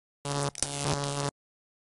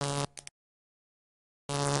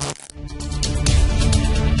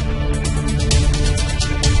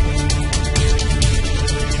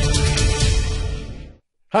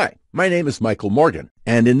My name is Michael Morgan,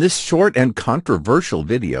 and in this short and controversial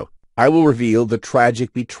video, I will reveal the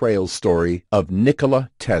tragic betrayal story of Nikola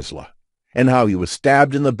Tesla and how he was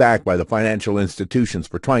stabbed in the back by the financial institutions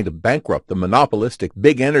for trying to bankrupt the monopolistic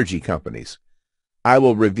big energy companies. I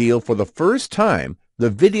will reveal for the first time the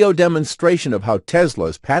video demonstration of how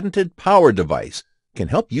Tesla's patented power device can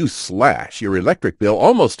help you slash your electric bill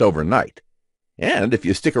almost overnight. And if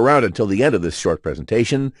you stick around until the end of this short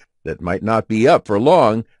presentation, that might not be up for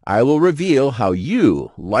long, I will reveal how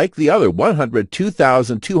you, like the other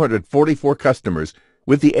 102,244 customers,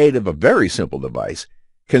 with the aid of a very simple device,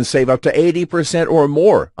 can save up to 80% or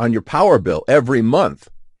more on your power bill every month,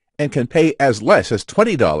 and can pay as less as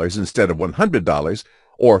 $20 instead of $100,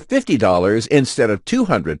 or $50 instead of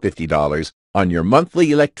 $250 on your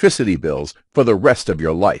monthly electricity bills for the rest of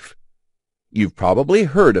your life. You've probably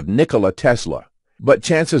heard of Nikola Tesla, but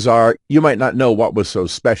chances are you might not know what was so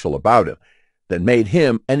special about him that made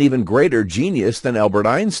him an even greater genius than Albert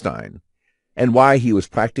Einstein, and why he was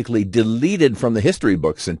practically deleted from the history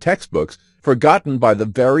books and textbooks, forgotten by the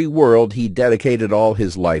very world he dedicated all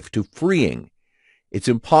his life to freeing. It's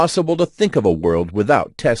impossible to think of a world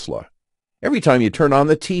without Tesla. Every time you turn on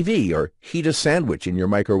the TV or heat a sandwich in your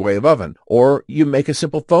microwave oven, or you make a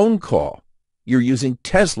simple phone call, you're using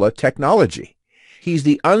Tesla technology. He's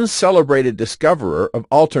the uncelebrated discoverer of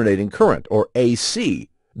alternating current, or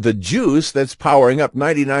AC, the juice that's powering up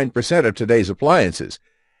 99% of today's appliances.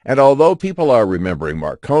 And although people are remembering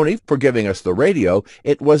Marconi for giving us the radio,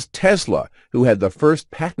 it was Tesla who had the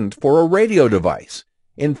first patent for a radio device.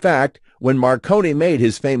 In fact, when Marconi made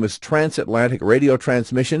his famous transatlantic radio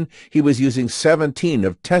transmission, he was using 17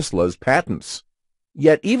 of Tesla's patents.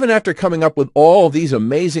 Yet even after coming up with all these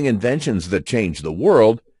amazing inventions that changed the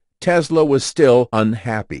world, Tesla was still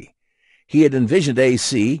unhappy. He had envisioned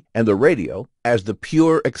AC and the radio as the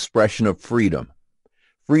pure expression of freedom.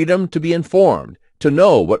 Freedom to be informed, to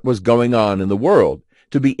know what was going on in the world,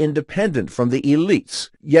 to be independent from the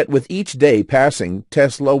elites. Yet with each day passing,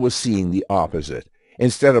 Tesla was seeing the opposite.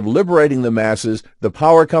 Instead of liberating the masses, the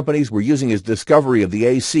power companies were using his discovery of the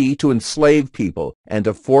AC to enslave people and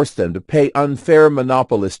to force them to pay unfair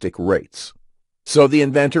monopolistic rates. So the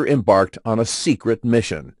inventor embarked on a secret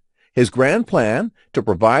mission. His grand plan to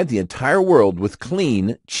provide the entire world with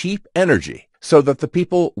clean, cheap energy so that the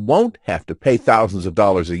people won't have to pay thousands of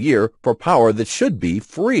dollars a year for power that should be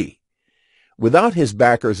free. Without his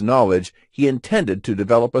backers' knowledge, he intended to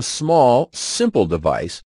develop a small, simple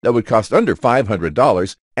device that would cost under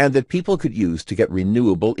 $500 and that people could use to get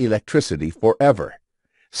renewable electricity forever,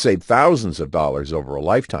 save thousands of dollars over a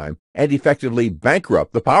lifetime, and effectively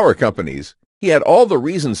bankrupt the power companies. He had all the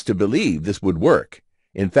reasons to believe this would work.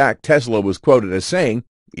 In fact, Tesla was quoted as saying,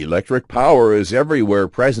 "Electric power is everywhere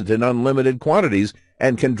present in unlimited quantities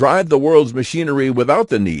and can drive the world's machinery without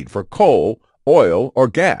the need for coal, oil, or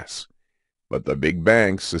gas." But the big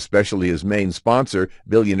banks, especially his main sponsor,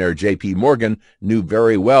 billionaire J.P. Morgan, knew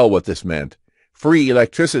very well what this meant. Free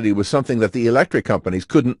electricity was something that the electric companies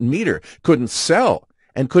couldn't meter, couldn't sell,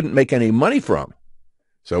 and couldn't make any money from.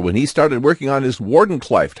 So when he started working on his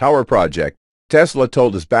Wardenclyffe Tower project, Tesla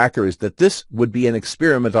told his backers that this would be an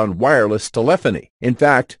experiment on wireless telephony. In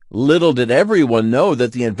fact, little did everyone know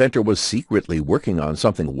that the inventor was secretly working on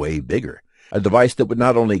something way bigger, a device that would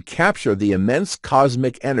not only capture the immense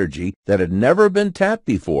cosmic energy that had never been tapped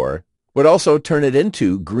before, but also turn it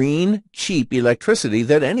into green, cheap electricity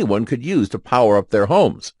that anyone could use to power up their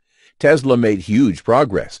homes. Tesla made huge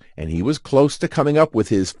progress, and he was close to coming up with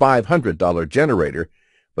his $500 generator,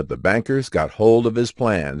 but the bankers got hold of his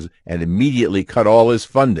plans and immediately cut all his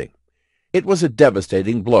funding. It was a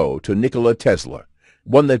devastating blow to Nikola Tesla,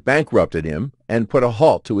 one that bankrupted him and put a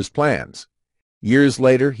halt to his plans. Years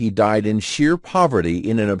later, he died in sheer poverty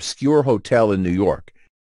in an obscure hotel in New York,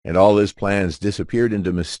 and all his plans disappeared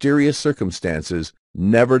into mysterious circumstances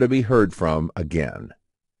never to be heard from again.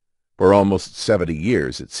 For almost 70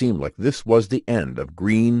 years, it seemed like this was the end of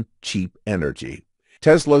green, cheap energy.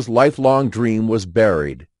 Tesla's lifelong dream was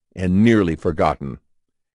buried and nearly forgotten.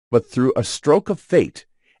 But through a stroke of fate,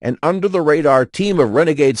 an under-the-radar team of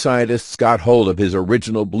renegade scientists got hold of his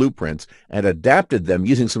original blueprints and adapted them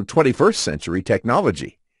using some 21st-century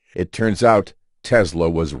technology. It turns out Tesla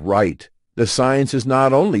was right. The science is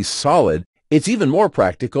not only solid, it's even more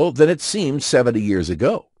practical than it seemed 70 years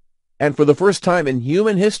ago. And for the first time in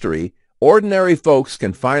human history, ordinary folks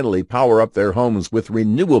can finally power up their homes with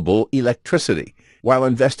renewable electricity, while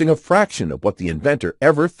investing a fraction of what the inventor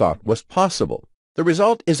ever thought was possible. The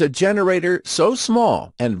result is a generator so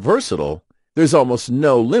small and versatile, there's almost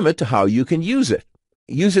no limit to how you can use it.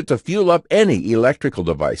 Use it to fuel up any electrical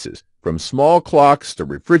devices, from small clocks to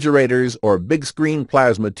refrigerators or big-screen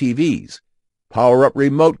plasma TVs. Power up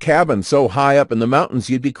remote cabins so high up in the mountains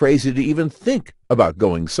you'd be crazy to even think about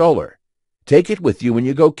going solar. Take it with you when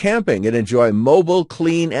you go camping and enjoy mobile,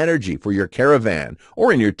 clean energy for your caravan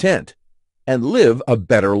or in your tent. And live a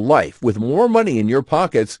better life with more money in your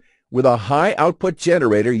pockets with a high-output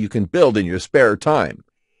generator you can build in your spare time.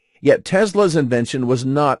 Yet Tesla's invention was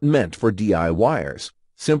not meant for DIYers.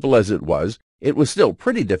 Simple as it was still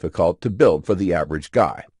pretty difficult to build for the average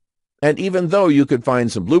guy. And even though you could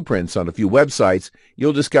find some blueprints on a few websites,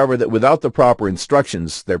 you'll discover that without the proper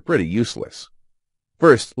instructions, they're pretty useless.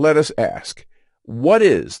 First, let us ask, what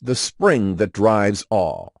is the spring that drives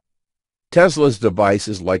all? Tesla's device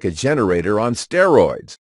is like a generator on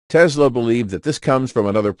steroids. Tesla believed that this comes from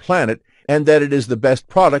another planet and that it is the best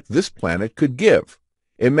product this planet could give.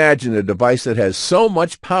 Imagine a device that has so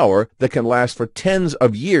much power that can last for tens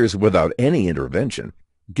of years without any intervention,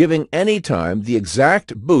 giving any time the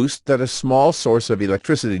exact boost that a small source of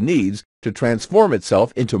electricity needs to transform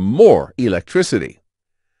itself into more electricity.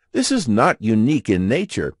 This is not unique in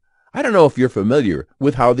nature. I don't know if you're familiar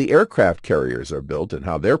with how the aircraft carriers are built and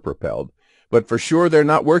how they're propelled, but for sure they're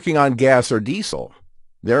not working on gas or diesel.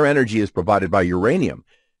 Their energy is provided by uranium,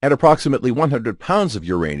 and approximately 100 pounds of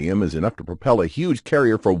uranium is enough to propel a huge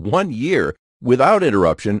carrier for 1 year without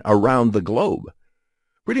interruption around the globe.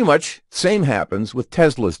 Pretty much same happens with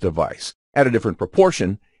Tesla's device. At a different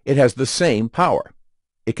proportion, it has the same power.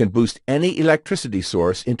 It can boost any electricity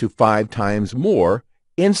source into 5 times more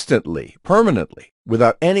instantly, permanently,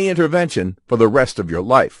 without any intervention for the rest of your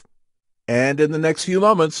life. And in the next few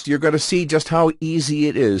moments, you're going to see just how easy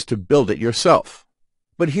it is to build it yourself.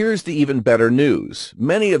 But here's the even better news.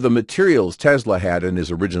 Many of the materials Tesla had in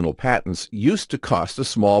his original patents used to cost a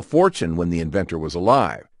small fortune when the inventor was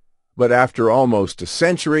alive. But after almost a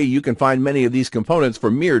century, you can find many of these components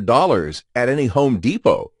for mere dollars at any Home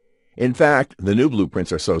Depot. In fact, the new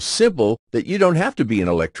blueprints are so simple that you don't have to be an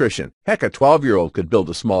electrician. Heck, a 12-year-old could build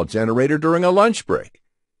a small generator during a lunch break.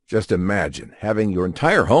 Just imagine having your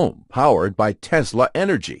entire home powered by Tesla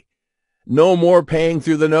energy. No more paying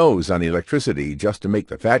through the nose on electricity just to make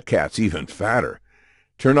the fat cats even fatter.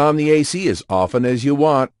 Turn on the AC as often as you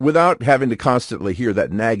want without having to constantly hear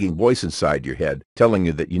that nagging voice inside your head telling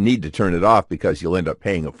you that you need to turn it off because you'll end up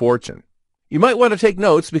paying a fortune. You might want to take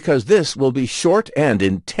notes because this will be short and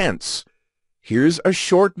intense. Here's a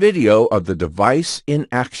short video of the device in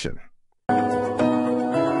action.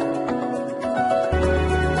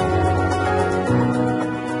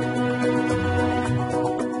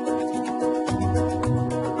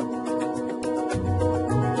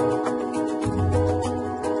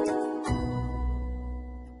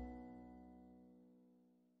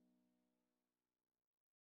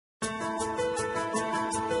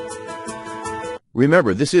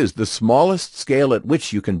 Remember, this is the smallest scale at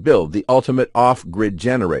which you can build the ultimate off-grid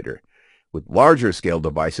generator. With larger scale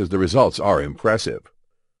devices, the results are impressive.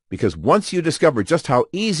 Because once you discover just how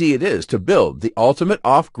easy it is to build the ultimate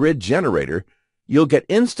off-grid generator, you'll get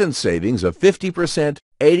instant savings of 50%,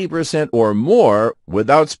 80% or more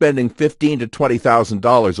without spending $15,000 to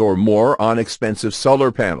 $20,000 or more on expensive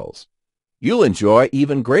solar panels. You'll enjoy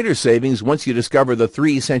even greater savings once you discover the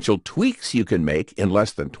 3 essential tweaks you can make in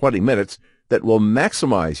less than 20 minutes that will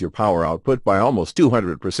maximize your power output by almost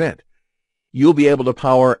 200%. You'll be able to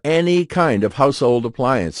power any kind of household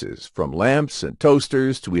appliances, from lamps and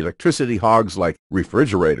toasters to electricity hogs like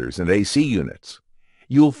refrigerators and AC units.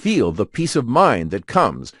 You'll feel the peace of mind that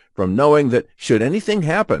comes from knowing that should anything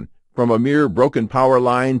happen, from a mere broken power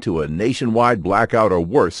line to a nationwide blackout or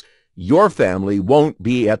worse, your family won't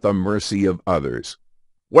be at the mercy of others.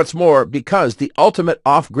 What's more, because the ultimate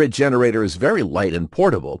off-grid generator is very light and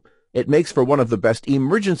portable, it makes for one of the best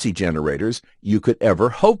emergency generators you could ever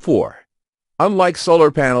hope for. Unlike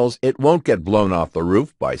solar panels, it won't get blown off the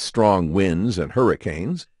roof by strong winds and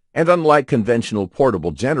hurricanes, and unlike conventional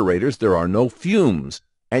portable generators, there are no fumes,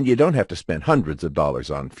 and you don't have to spend hundreds of dollars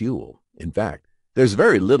on fuel. In fact, there's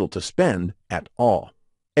very little to spend at all.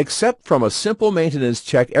 Except from a simple maintenance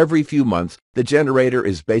check every few months, the generator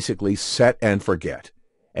is basically set and forget.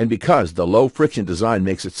 And because the low-friction design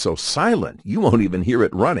makes it so silent, you won't even hear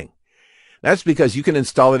it running. That's because you can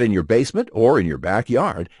install it in your basement or in your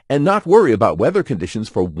backyard and not worry about weather conditions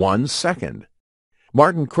for 1 second.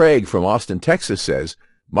 Martin Craig from Austin, Texas says,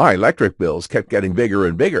 "My electric bills kept getting bigger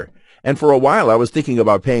and bigger, and for a while I was thinking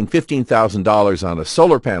about paying $15,000 on a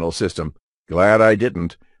solar panel system. Glad I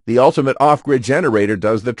didn't. The ultimate off-grid generator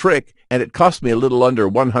does the trick, and it cost me a little under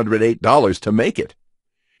 $108 to make it."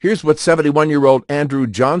 Here's what 71-year-old Andrew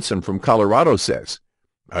Johnson from Colorado says.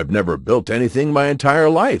 "I've never built anything my entire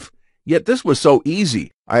life. Yet this was so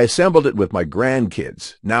easy, I assembled it with my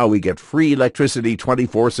grandkids. Now we get free electricity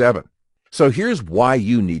 24/7. So here's why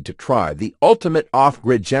you need to try the ultimate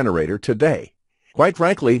off-grid generator today. Quite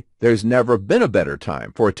frankly, there's never been a better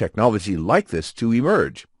time for a technology like this to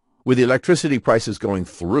emerge. With electricity prices going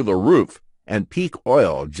through the roof and peak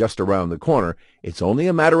oil just around the corner, it's only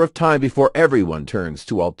a matter of time before everyone turns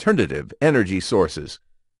to alternative energy sources.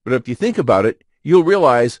 But if you think about it, you'll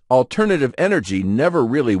realize alternative energy never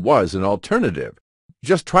really was an alternative.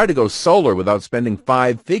 Just try to go solar without spending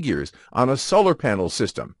 5 figures on a solar panel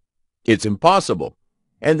system. It's impossible.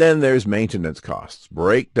 And then there's maintenance costs,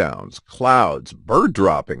 breakdowns, clouds, bird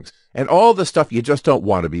droppings, and all the stuff you just don't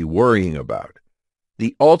want to be worrying about.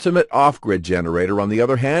 The ultimate off-grid generator, on the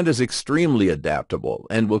other hand, is extremely adaptable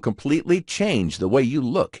and will completely change the way you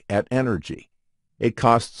look at energy. It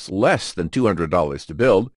costs less than $200 to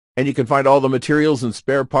build, and you can find all the materials and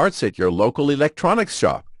spare parts at your local electronics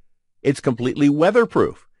shop. It's completely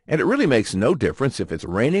weatherproof, and it really makes no difference if it's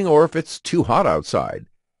raining or if it's too hot outside.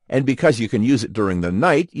 And because you can use it during the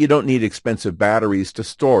night, you don't need expensive batteries to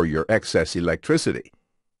store your excess electricity.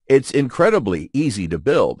 It's incredibly easy to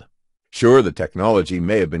build. Sure, the technology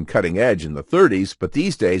may have been cutting edge in the 30s, but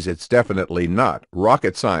these days it's definitely not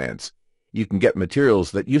rocket science. You can get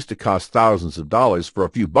materials that used to cost thousands of dollars for a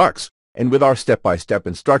few bucks, and with our step-by-step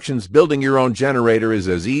instructions, building your own generator is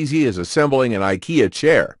as easy as assembling an IKEA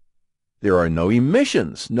chair. There are no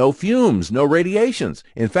emissions, no fumes, no radiations.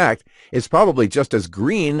 In fact, it's probably just as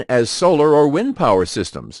green as solar or wind power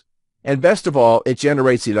systems. And best of all, it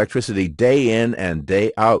generates electricity day in and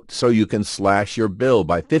day out, so you can slash your bill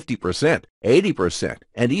by 50%, 80%,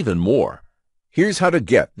 and even more. Here's how to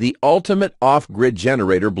get the ultimate off-grid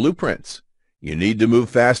generator blueprints. You need to move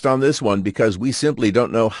fast on this one because we simply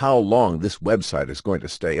don't know how long this website is going to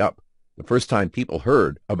stay up. The first time people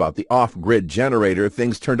heard about the off-grid generator,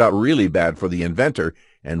 things turned out really bad for the inventor,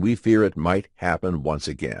 and we fear it might happen once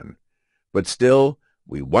again. But still,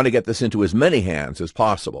 we want to get this into as many hands as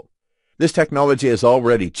possible. This technology has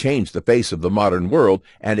already changed the face of the modern world,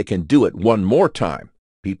 and it can do it one more time.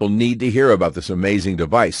 People need to hear about this amazing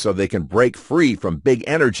device so they can break free from big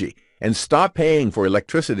energy and stop paying for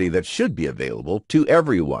electricity that should be available to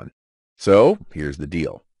everyone. So, here's the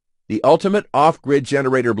deal. The ultimate off-grid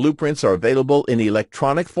generator blueprints are available in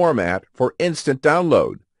electronic format for instant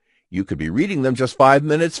download. You could be reading them just 5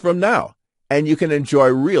 minutes from now, and you can enjoy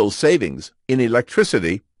real savings in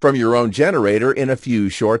electricity from your own generator in a few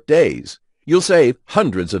short days. You'll save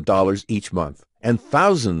hundreds of dollars each month and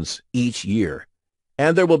thousands each year.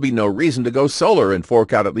 And there will be no reason to go solar and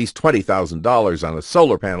fork out at least $20,000 on a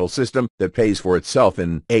solar panel system that pays for itself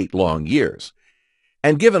in 8 long years.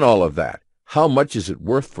 And given all of that, how much is it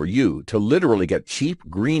worth for you to literally get cheap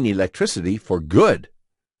green electricity for good?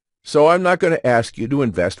 So I'm not going to ask you to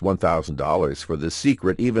invest $1,000 for this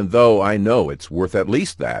secret, even though I know it's worth at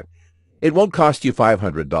least that. It won't cost you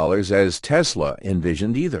 $500 as Tesla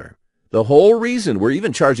envisioned either. The whole reason we're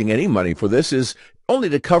even charging any money for this is only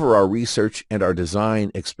to cover our research and our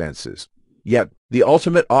design expenses. Yet, the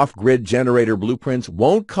ultimate off-grid generator blueprints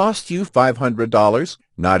won't cost you $500,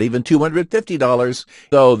 not even $250,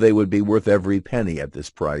 though they would be worth every penny at this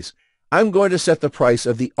price. I'm going to set the price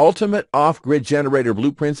of the ultimate off-grid generator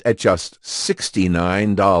blueprints at just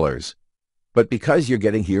 $69. But because you're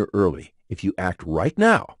getting here early, if you act right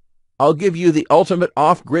now, I'll give you the ultimate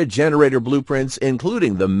off-grid generator blueprints,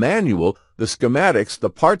 including the manual, the schematics, the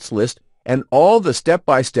parts list, and all the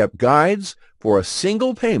step-by-step guides for a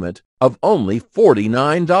single payment of only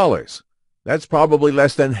 $49. That's probably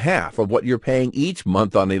less than half of what you're paying each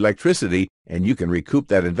month on electricity, and you can recoup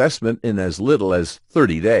that investment in as little as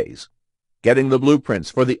 30 days. Getting the blueprints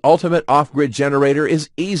for the ultimate off-grid generator is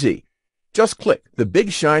easy. Just click the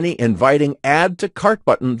big shiny inviting Add to Cart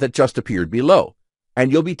button that just appeared below,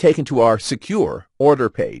 and you'll be taken to our secure order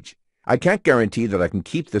page. I can't guarantee that I can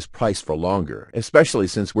keep this price for longer, especially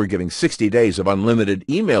since we're giving 60 days of unlimited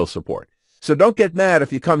email support. So don't get mad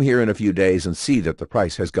if you come here in a few days and see that the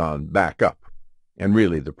price has gone back up. And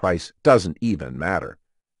really, the price doesn't even matter.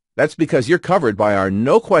 That's because you're covered by our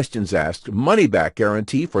no questions asked money-back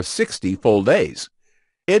guarantee for 60 full days.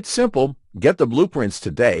 It's simple. Get the blueprints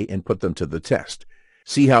today and put them to the test.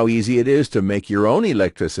 See how easy it is to make your own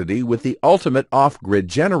electricity with the ultimate off-grid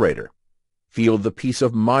generator. Feel the peace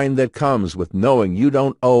of mind that comes with knowing you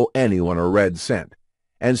don't owe anyone a red cent.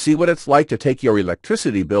 And see what it's like to take your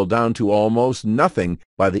electricity bill down to almost nothing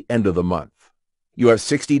by the end of the month. You have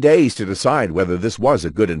 60 days to decide whether this was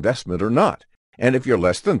a good investment or not. And if you're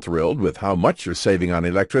less than thrilled with how much you're saving on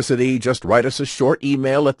electricity, just write us a short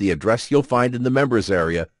email at the address you'll find in the members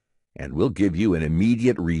area, and we'll give you an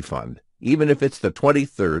immediate refund. even if it's the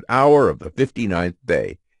 23rd hour of the 59th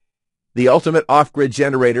day. The ultimate off-grid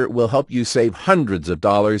generator will help you save hundreds of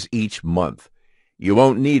dollars each month. You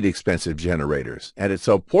won't need expensive generators, and it's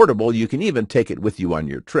so portable you can even take it with you on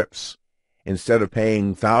your trips. Instead of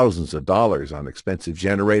paying thousands of dollars on expensive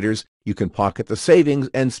generators, you can pocket the savings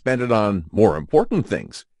and spend it on more important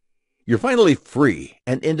things. You're finally free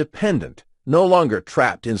and independent, no longer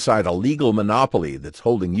trapped inside a legal monopoly that's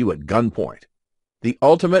holding you at gunpoint. The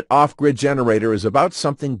ultimate off-grid generator is about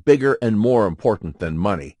something bigger and more important than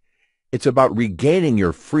money. It's about regaining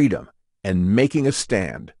your freedom and making a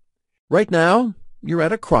stand. Right now, you're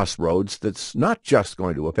at a crossroads that's not just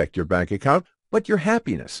going to affect your bank account, but your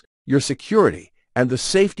happiness, your security, and the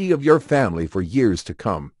safety of your family for years to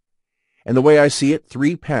come. And the way I see it,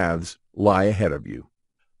 3 paths lie ahead of you.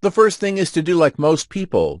 The first thing is to do like most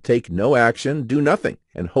people, take no action, do nothing,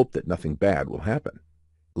 and hope that nothing bad will happen.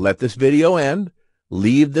 Let this video end,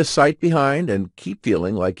 leave this site behind, and keep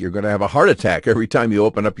feeling like you're going to have a heart attack every time you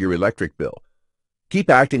open up your electric bill. Keep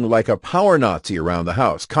acting like a power Nazi around the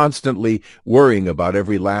house, constantly worrying about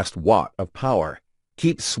every last watt of power.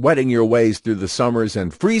 Keep sweating your ways through the summers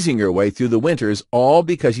and freezing your way through the winters, all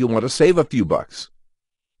because you want to save a few bucks.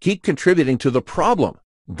 Keep contributing to the problem,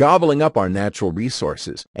 gobbling up our natural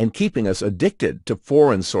resources and keeping us addicted to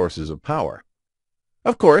foreign sources of power.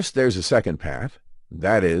 Of course, there's a second path.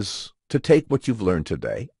 That is, to take what you've learned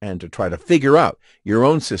today and to try to figure out your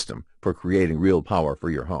own system for creating real power for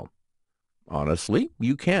your home. Honestly,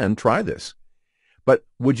 you can try this. But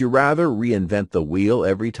would you rather reinvent the wheel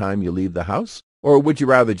every time you leave the house? Or would you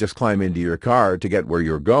rather just climb into your car to get where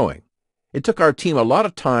you're going? It took our team a lot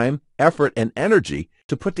of time, effort, and energy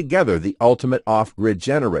to put together the ultimate off-grid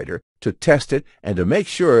generator, to test it, and to make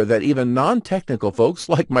sure that even non-technical folks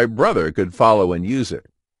like my brother could follow and use it.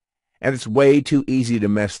 And it's way too easy to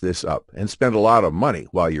mess this up and spend a lot of money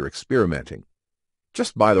while you're experimenting.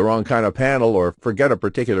 Just buy the wrong kind of panel or forget a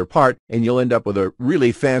particular part, and you'll end up with a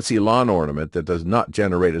really fancy lawn ornament that does not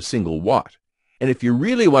generate a single watt. And if you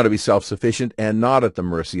really want to be self-sufficient and not at the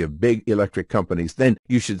mercy of big electric companies, then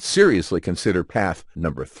you should seriously consider path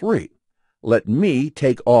number 3. Let me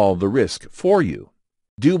take all the risk for you.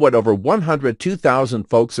 Do what over 102,000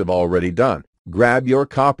 folks have already done. Grab your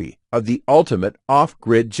copy of the ultimate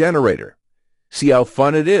off-grid generator. See how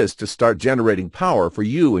fun it is to start generating power for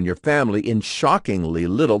you and your family in shockingly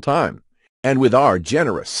little time. And with our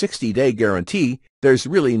generous 60-day guarantee, there's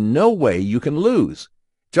really no way you can lose.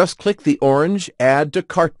 Just click the orange Add to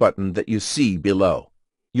Cart button that you see below.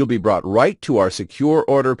 You'll be brought right to our secure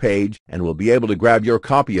order page and will be able to grab your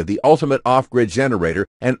copy of the ultimate off-grid generator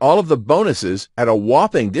and all of the bonuses at a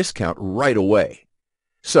whopping discount right away.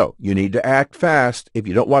 So you need to act fast if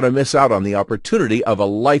you don't want to miss out on the opportunity of a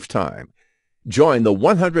lifetime. Join the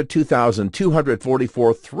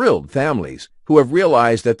 102,244 thrilled families who have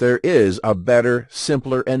realized that there is a better,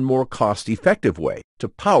 simpler, and more cost-effective way to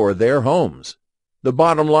power their homes. The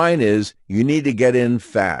bottom line is you need to get in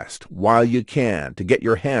fast while you can to get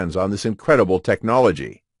your hands on this incredible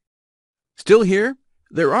technology. Still here?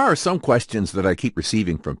 There are some questions that I keep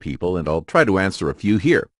receiving from people, and I'll try to answer a few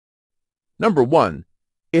here. Number 1,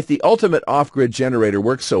 if the ultimate off-grid generator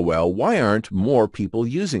works so well, why aren't more people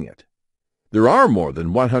using it? There are more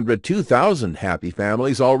than 102,000 happy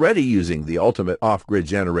families already using the ultimate off-grid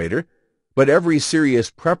generator, but every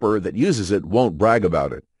serious prepper that uses it won't brag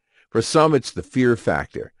about it. For some, it's the fear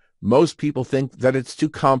factor. Most people think that it's too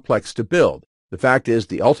complex to build. The fact is,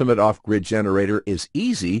 the ultimate off-grid generator is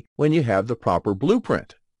easy when you have the proper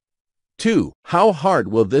blueprint. 2, how hard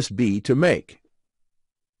will this be to make?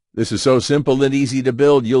 This is so simple and easy to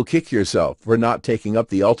build, you'll kick yourself for not taking up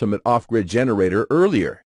the ultimate off-grid generator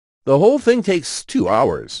earlier. The whole thing takes 2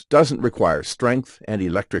 hours, doesn't require strength and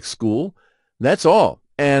electric school. That's all,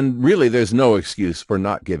 and really there's no excuse for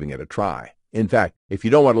not giving it a try. In fact, if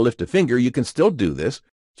you don't want to lift a finger, you can still do this.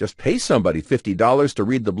 Just pay somebody $50 to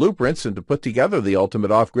read the blueprints and to put together the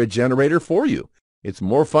ultimate off-grid generator for you. It's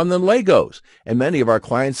more fun than Legos, and many of our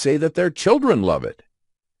clients say that their children love it.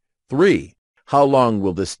 3, how long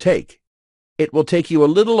will this take? It will take you a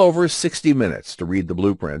little over 60 minutes to read the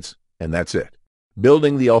blueprints, and that's it.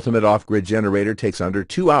 Building the ultimate off-grid generator takes under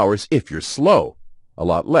 2 hours if you're slow, a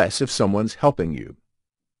lot less if someone's helping you.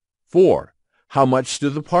 4, how much do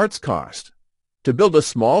the parts cost? To build a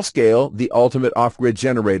small-scale, the ultimate off-grid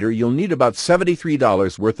generator, you'll need about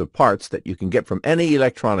 $73 worth of parts that you can get from any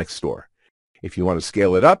electronics store. If you want to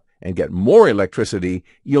scale it up and get more electricity,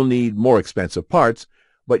 you'll need more expensive parts,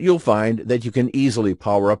 but you'll find that you can easily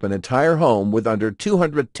power up an entire home with under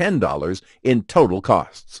 $210 in total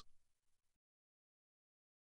costs.